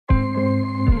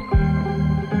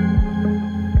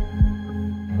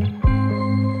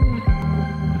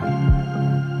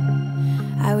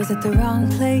at the wrong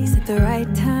place at the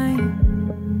right time.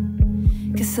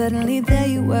 'Cause suddenly there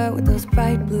you were with those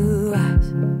bright blue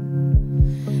eyes.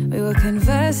 We were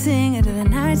conversing under the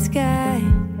night sky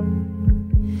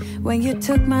when you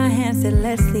took my hand, said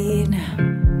let's leave now.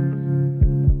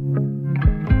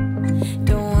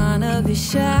 Don't wanna be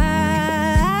shy,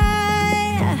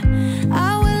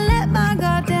 I will let my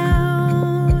guard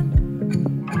down.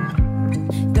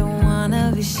 Don't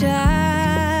wanna be shy,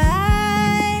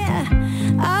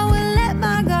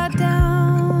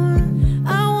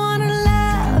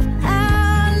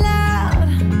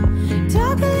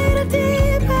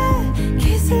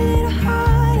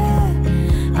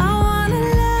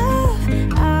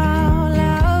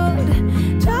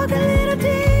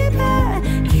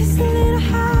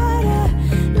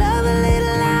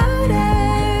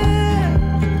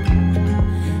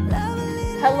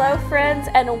 friends,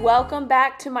 and welcome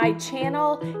back to my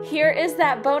channel. Here is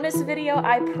that bonus video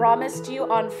I promised you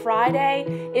on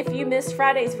Friday. If you missed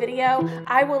Friday's video,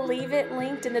 I will leave it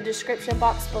linked in the description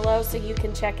box below so you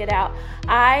can check it out.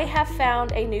 I have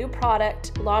found a new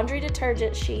product, laundry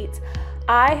detergent sheets.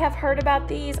 I have heard about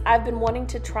these. I've been wanting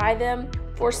to try them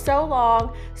for so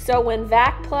long. So when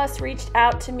VAC Plus reached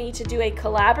out to me to do a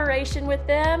collaboration with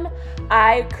them,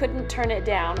 I couldn't turn it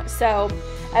down. So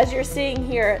as you're seeing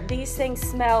here, these things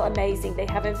smell amazing. They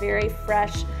have a very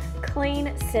fresh,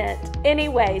 clean scent.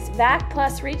 Anyways, VAC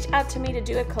Plus reached out to me to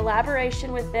do a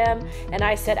collaboration with them, and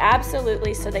I said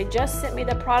absolutely. So they just sent me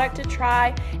the product to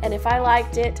try, and if I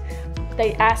liked it,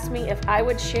 they asked me if I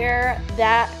would share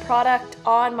that product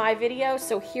on my video.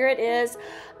 So here it is.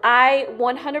 I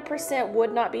 100%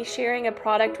 would not be sharing a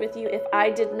product with you if I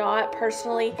did not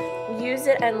personally use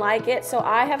it and like it. So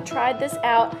I have tried this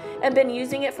out and been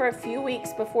using it for a few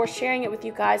weeks before sharing it with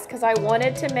you guys, because I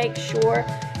wanted to make sure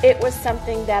it was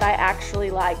something that I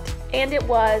actually liked, and it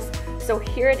was. So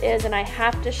here it is, and I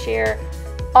have to share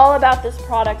all about this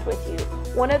product with you.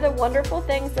 One of the wonderful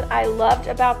things that I loved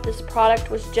about this product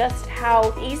was just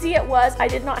how easy it was. I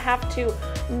did not have to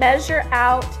measure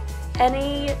out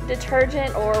any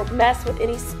detergent or mess with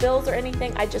any spills or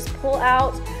anything. I just pull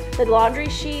out the laundry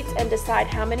sheets and decide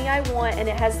how many I want, and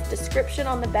it has a description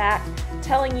on the back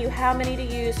telling you how many to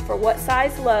use for what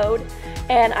size load.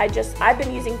 And I've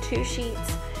been using 2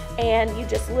 sheets, and you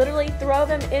just literally throw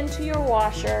them into your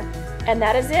washer, and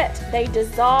that is it. They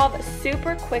dissolve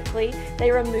super quickly. They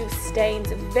remove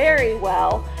stains very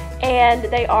well, and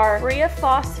they are free of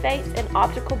phosphates and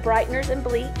optical brighteners and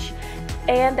bleach.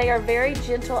 And they are very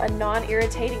gentle and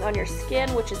non-irritating on your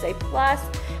skin, which is a plus.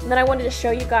 And then I wanted to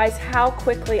show you guys how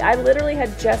quickly, I literally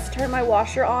had just turned my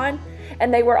washer on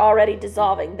and they were already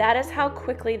dissolving. That is how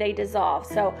quickly they dissolve.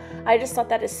 So I just thought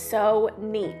that is so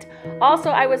neat.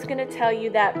 Also, I was gonna tell you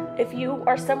that if you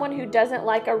are someone who doesn't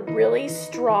like a really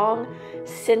strong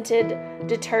scented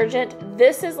detergent,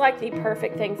 this is like the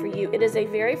perfect thing for you. It is a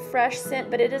very fresh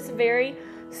scent, but it is very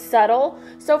subtle.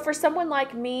 So for someone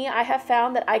like me, I have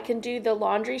found that I can do the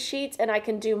laundry sheets and I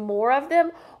can do more of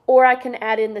them, or I can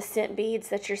add in the scent beads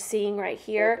that you're seeing right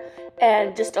here,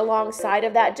 and just alongside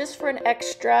of that, just for an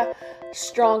extra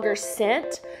stronger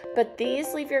scent. But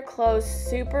these leave your clothes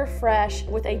super fresh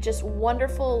with a just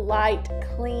wonderful, light,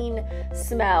 clean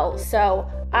smell. So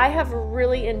I have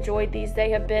really enjoyed these. They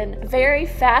have been very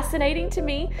fascinating to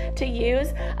me to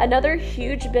use. Another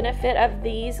huge benefit of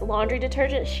these laundry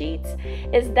detergent sheets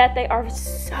is that they are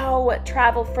so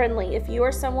travel friendly. If you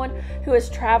are someone who is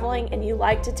traveling and you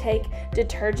like to take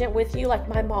detergent with you, like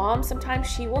my mom, sometimes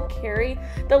she will carry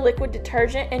the liquid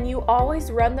detergent, and you always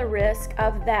run the risk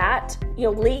of that,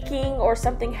 leaking or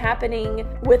something happening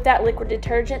with that liquid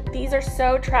detergent. These are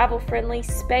so travel friendly,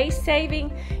 space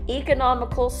saving,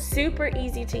 economical, super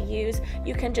easy to use.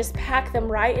 You can just pack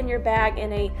them right in your bag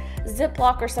in a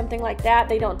Ziploc or something like that.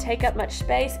 They don't take up much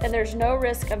space, and there's no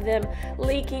risk of them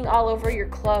leaking all over your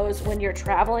clothes when you're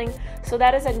traveling. So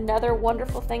that is another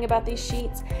wonderful thing about these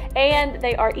sheets. And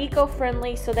they are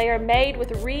eco-friendly, so they are made with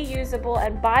reusable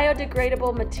and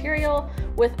biodegradable material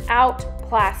without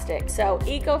plastic. So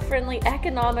eco-friendly,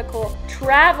 economical,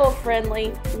 travel-friendly.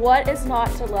 What is not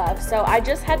to love? So I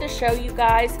just had to show you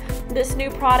guys this new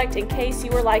product in case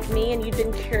you were like me and you've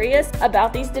been curious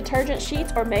about these detergent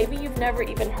sheets, or maybe you've never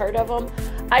even heard of them.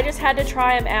 I just had to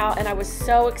try them out, and I was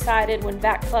so excited when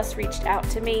VAC Plus reached out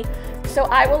to me. So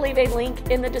I will leave a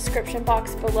link in the description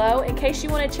box below in case you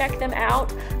want to check them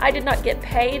out. I did not get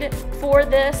paid for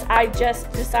this. I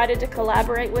just decided to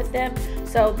collaborate with them.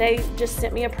 So they just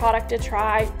sent me a product to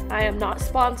try. I am not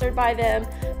sponsored by them,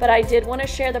 but I did want to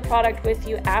share the product with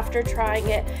you after trying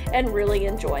it and really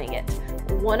enjoying it.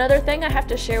 One other thing I have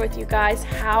to share with you guys,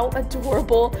 how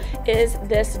adorable is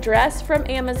this dress from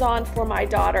Amazon for my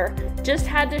daughter? Just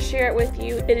had to share it with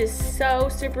you. It is so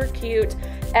super cute.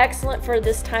 Excellent for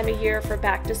this time of year for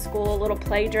back to school, little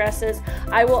play dresses.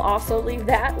 I will also leave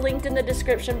that linked in the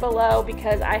description below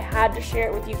because I had to share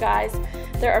it with you guys.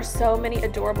 There are so many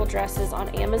adorable dresses on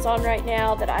Amazon right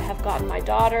now that I have gotten my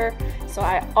daughter. So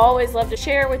I always love to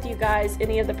share with you guys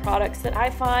any of the products that I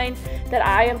find that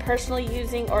I am personally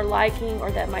using or liking,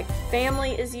 or that my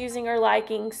family is using or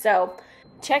liking. So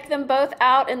check them both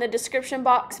out in the description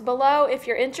box below if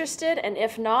you're interested, and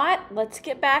if not, let's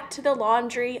get back to the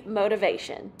laundry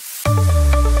motivation.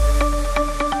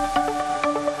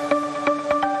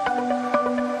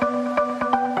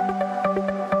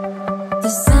 The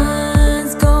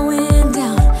sun's going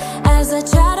down as I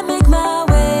try to make my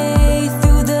way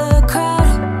through the crowd.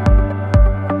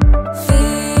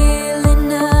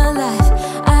 Feeling alive,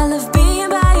 I love being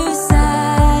by your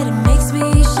side, it makes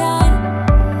me shine.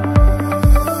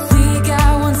 We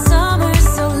got one summer,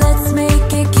 so let's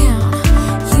make it count.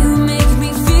 You make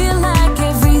me feel like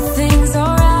everything's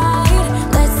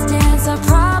alright. Let's dance our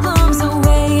problems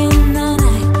away in the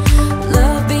night.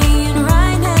 Love being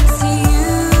right next to you.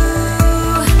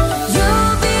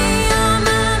 You'll be on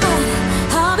my mind,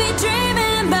 I'll be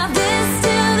dreaming about this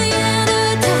till the end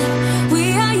of time. We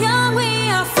are young, we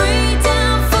are free,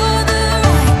 down for the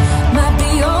ride. Might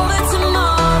be over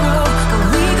tomorrow, but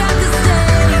we got to stay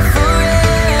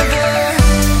forever.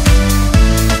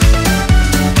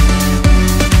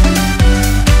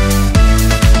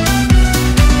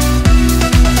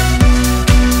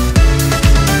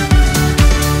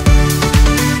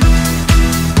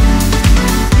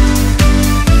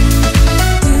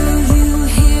 Do you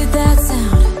hear that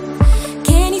sound?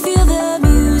 Can you feel the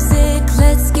music?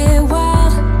 Let's get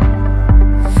wild.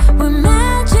 We're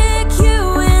magic,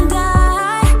 you and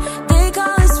I. They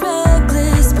call us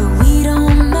reckless, but we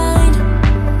don't mind.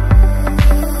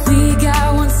 We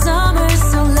got one summer,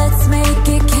 so let's make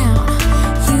it count.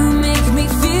 You make me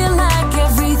feel like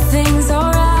everything's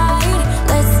alright.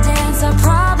 Let's dance our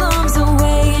problems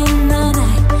away in the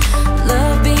night.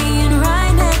 Love being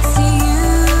right next to you.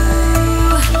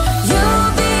 You'll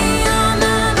be on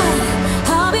my mind,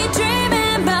 I'll be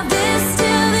dreaming about this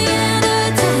till the end of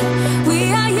time. We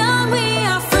are young, we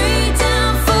are free,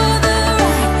 down for the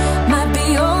ride. Might be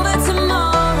over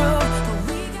tomorrow, but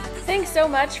we got this. Thanks so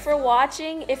much for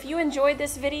watching. If you enjoyed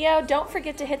this video, don't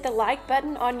forget to hit the like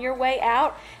button on your way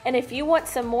out. And if you want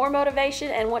some more motivation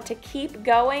and want to keep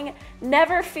going,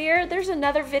 never fear, there's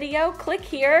another video. Click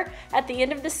here at the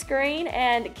end of the screen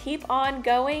and keep on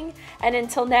going. And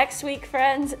until next week,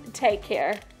 friends, take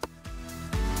care.